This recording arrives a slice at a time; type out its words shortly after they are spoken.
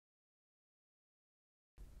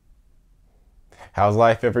How's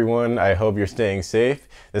life, everyone? I hope you're staying safe.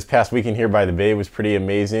 This past weekend here by the bay was pretty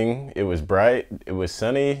amazing. It was bright, it was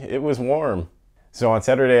sunny, it was warm. So on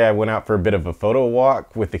Saturday I went out for a bit of a photo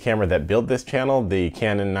walk with the camera that built this channel, the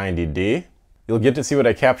Canon 90D. You'll get to see what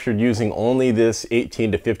I captured using only this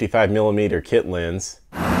 18 to 55 millimeter kit lens.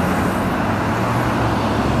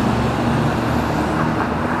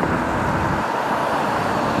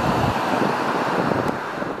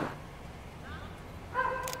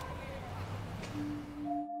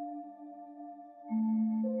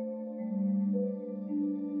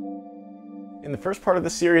 In the first part of the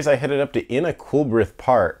series, I headed up to Innacoolbrith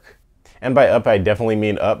Park. And by up, I definitely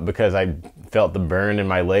mean up because I felt the burn in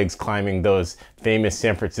my legs climbing those famous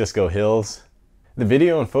San Francisco hills. The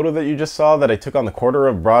video and photo that you just saw that I took on the corner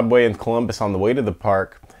of Broadway in Columbus on the way to the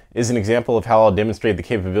park is an example of how I'll demonstrate the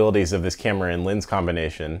capabilities of this camera and lens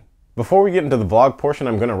combination. Before we get into the vlog portion,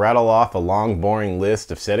 I'm going to rattle off a long, boring list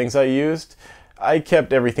of settings I used. I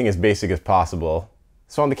kept everything as basic as possible.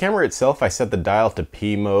 So on the camera itself, I set the dial to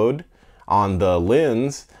P mode. On the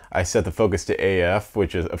lens, I set the focus to AF,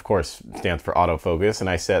 which is, of course, stands for autofocus, and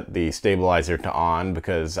I set the stabilizer to on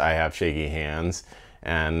because I have shaky hands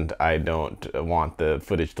and I don't want the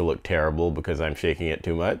footage to look terrible because I'm shaking it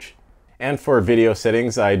too much. And for video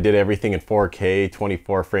settings, I did everything in 4K,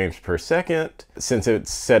 24 frames per second. Since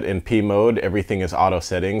it's set in P mode, everything is auto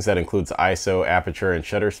settings. That includes ISO, aperture, and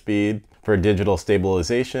shutter speed. For digital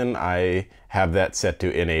stabilization, I have that set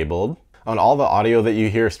to enabled. On all the audio that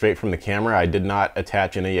you hear straight from the camera, I did not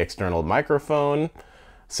attach any external microphone,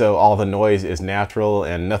 so all the noise is natural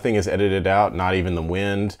and nothing is edited out, not even the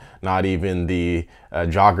wind, not even the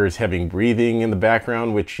joggers having breathing in the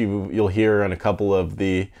background, which you'll hear in a couple of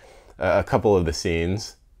the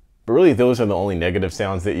scenes. But really, those are the only negative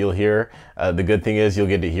sounds that you'll hear. The good thing is you'll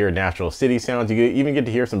get to hear natural city sounds. You even get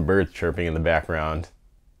to hear some birds chirping in the background.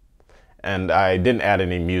 And I didn't add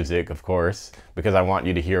any music, of course, because I want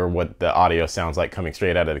you to hear what the audio sounds like coming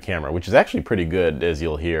straight out of the camera, which is actually pretty good, as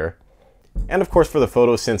you'll hear. And of course, for the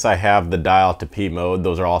photos, since I have the dial to P mode,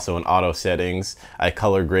 those are also in auto settings. I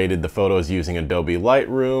color graded the photos using Adobe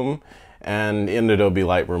Lightroom. And in Adobe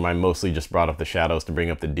Lightroom, I mostly just brought up the shadows to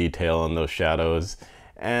bring up the detail on those shadows.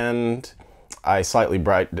 And I slightly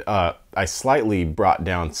brought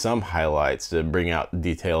down some highlights to bring out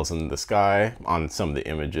details in the sky on some of the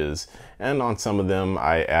images, and on some of them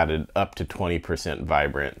I added up to 20%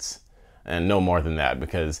 vibrance, and no more than that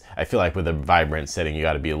because I feel like with a vibrance setting you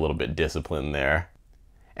got to be a little bit disciplined there.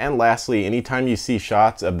 And lastly, anytime you see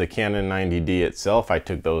shots of the Canon 90D itself, I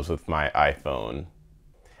took those with my iPhone.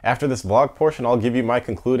 After this vlog portion, I'll give you my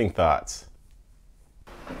concluding thoughts.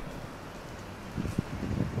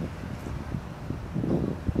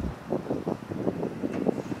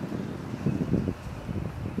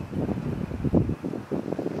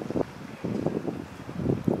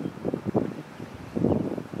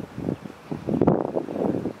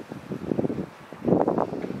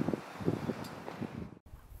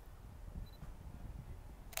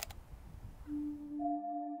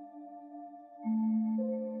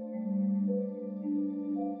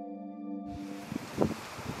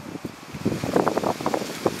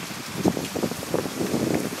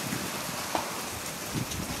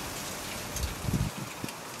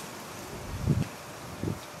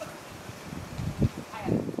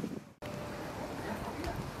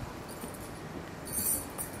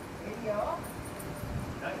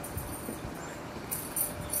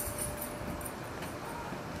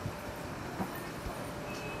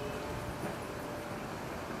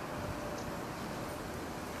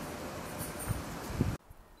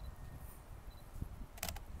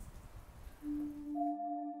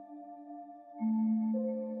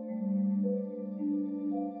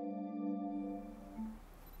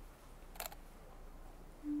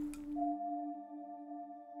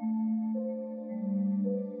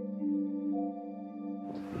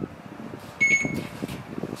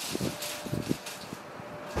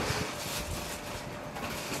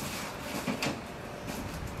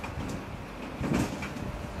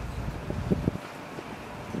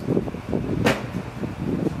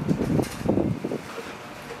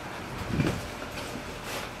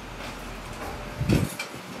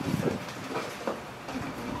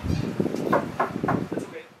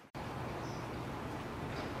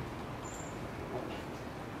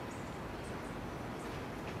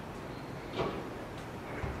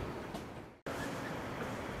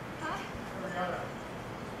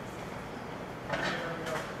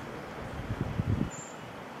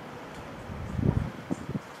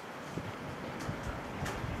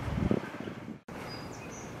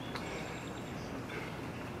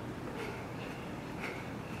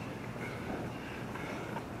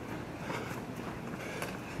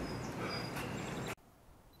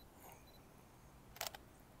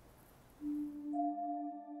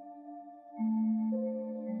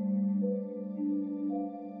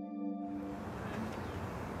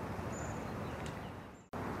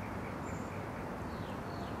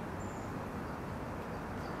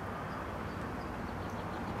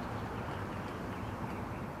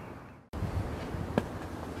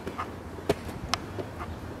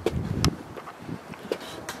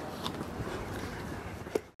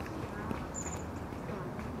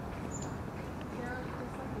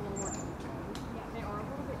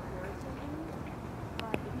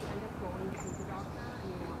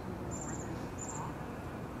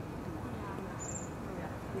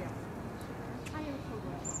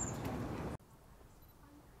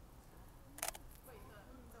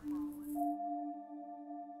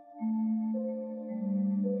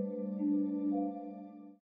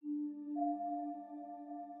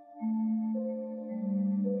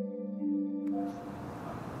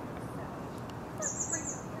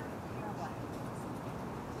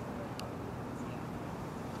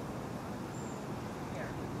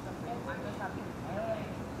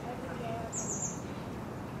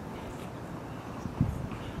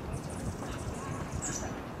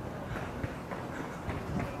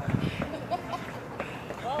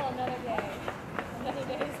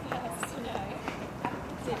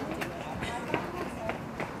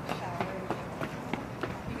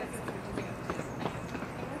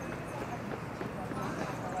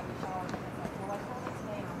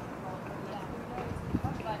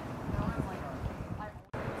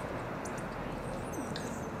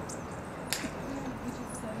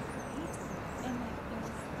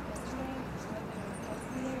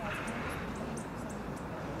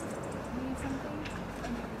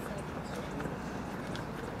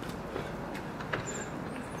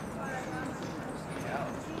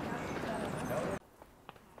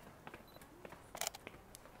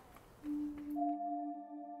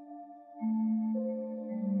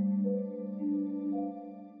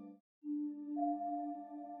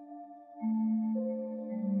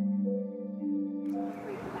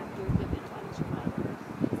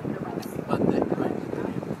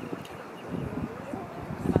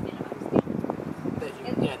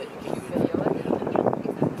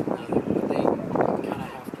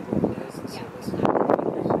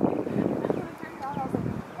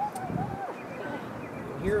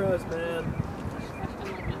 Heroes, man.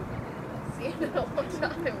 See it a long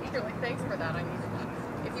time. You're like, thanks for that. I needed that.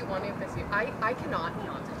 If you want me to miss you, I cannot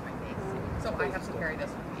not touch my face, so I have to carry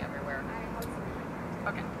this with me everywhere.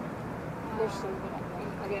 Okay. There's so good.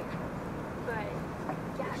 Okay. But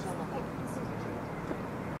yeah, so like this is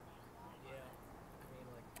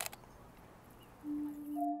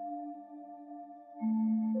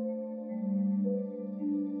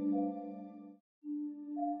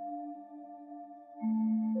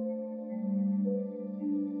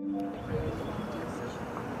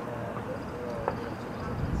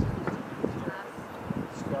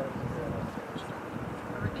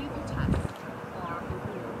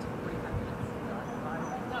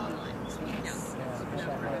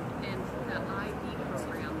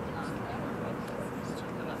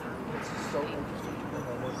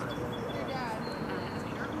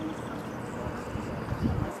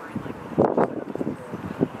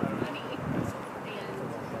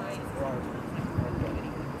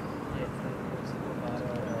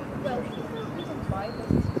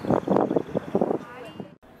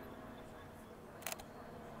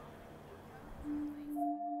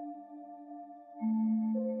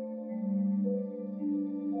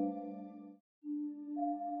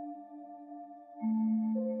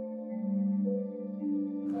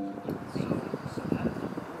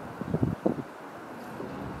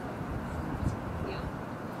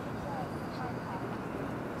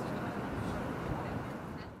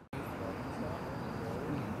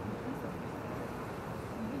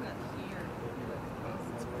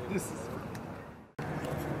This is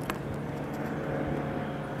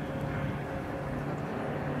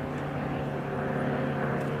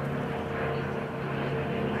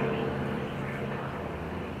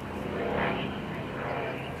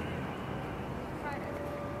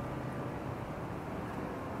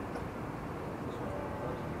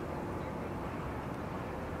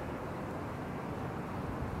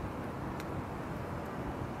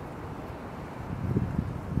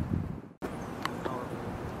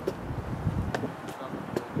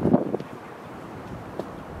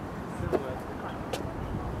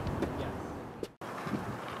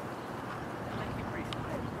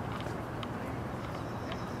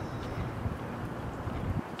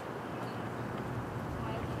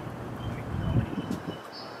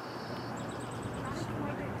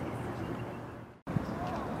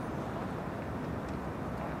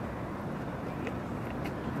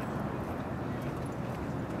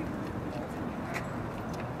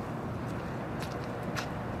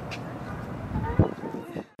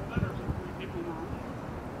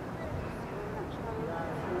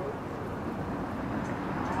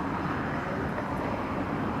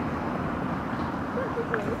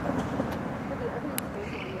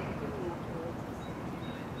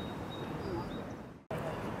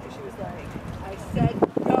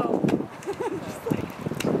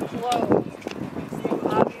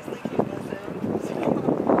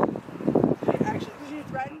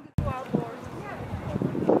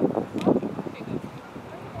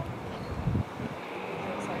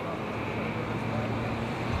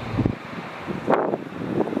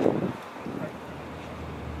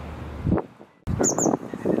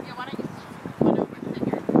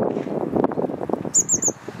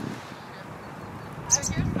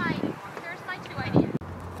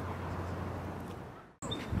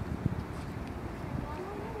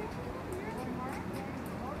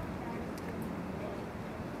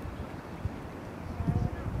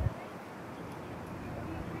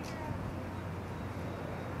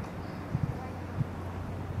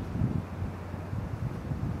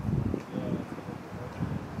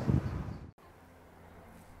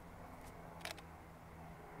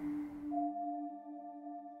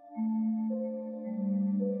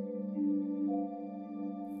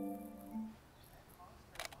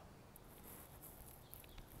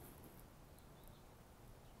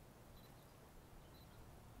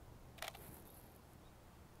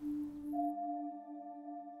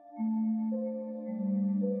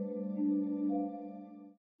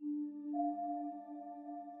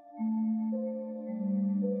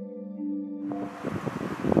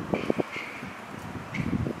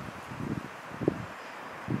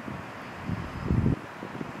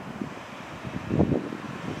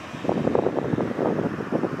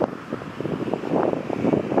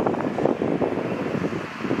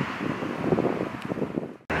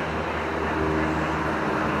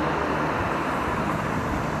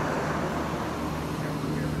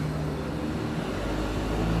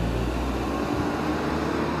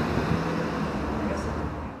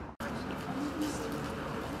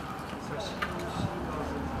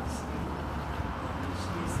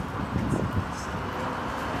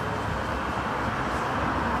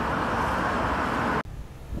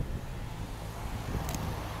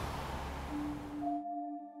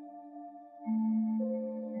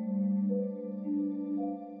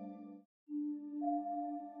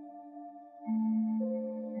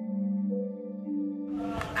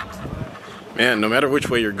Man, no matter which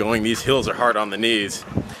way you're going, these hills are hard on the knees.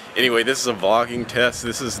 Anyway, this is a vlogging test.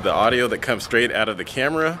 This is the audio that comes straight out of the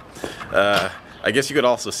camera. I guess you could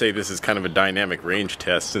also say this is kind of a dynamic range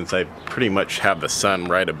test, since I pretty much have the sun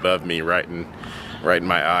right above me, right in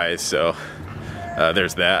my eyes. So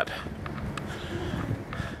there's that.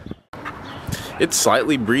 It's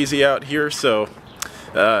slightly breezy out here, so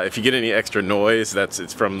if you get any extra noise,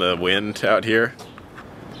 it's from the wind out here.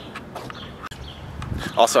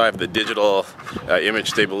 Also, I have the digital image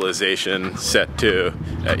stabilization set to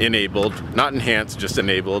enabled, not enhanced, just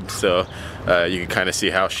enabled, so you can kind of see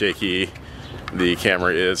how shaky the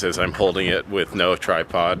camera is as I'm holding it with no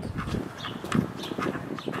tripod.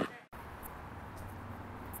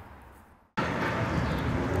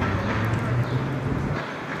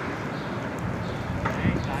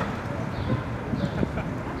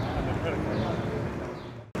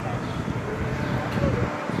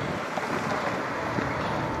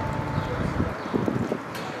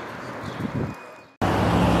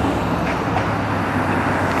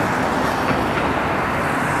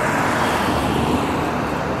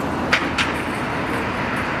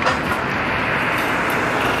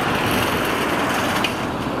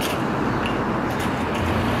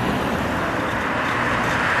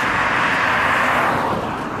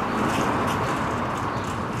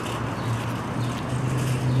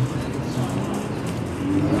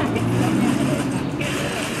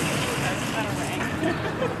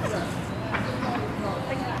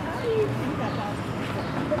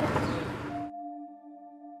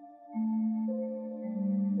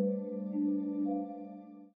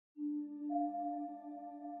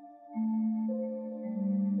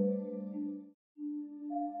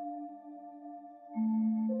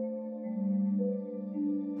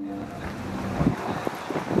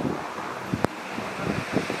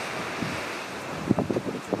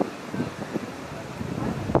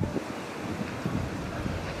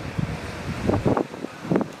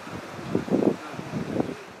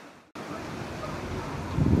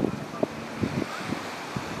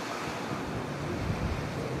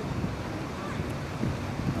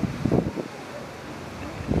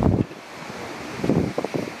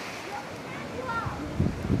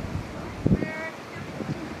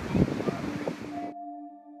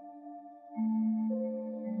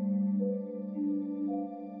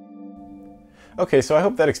 Okay, so I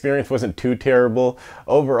hope that experience wasn't too terrible.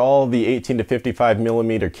 Overall, the 18 to 55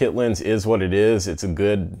 millimeter kit lens is what it is. It's a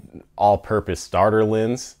good all-purpose starter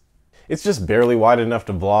lens. It's just barely wide enough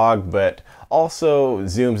to vlog, but also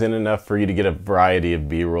zooms in enough for you to get a variety of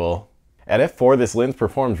B-roll. At f4, this lens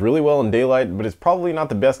performs really well in daylight, but it's probably not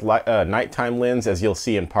the best nighttime lens, as you'll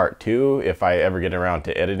see in part 2 if I ever get around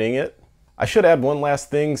to editing it. I should add one last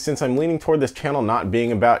thing, since I'm leaning toward this channel not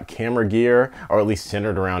being about camera gear, or at least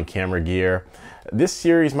centered around camera gear. This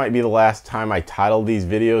series might be the last time I title these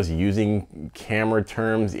videos using camera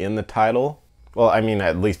terms in the title. Well, I mean,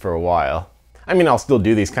 at least for a while. I mean, I'll still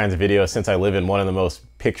do these kinds of videos since I live in one of the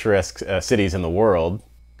most picturesque cities in the world.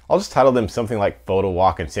 I'll just title them something like Photo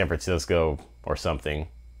Walk in San Francisco or something.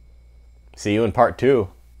 See you in part 2.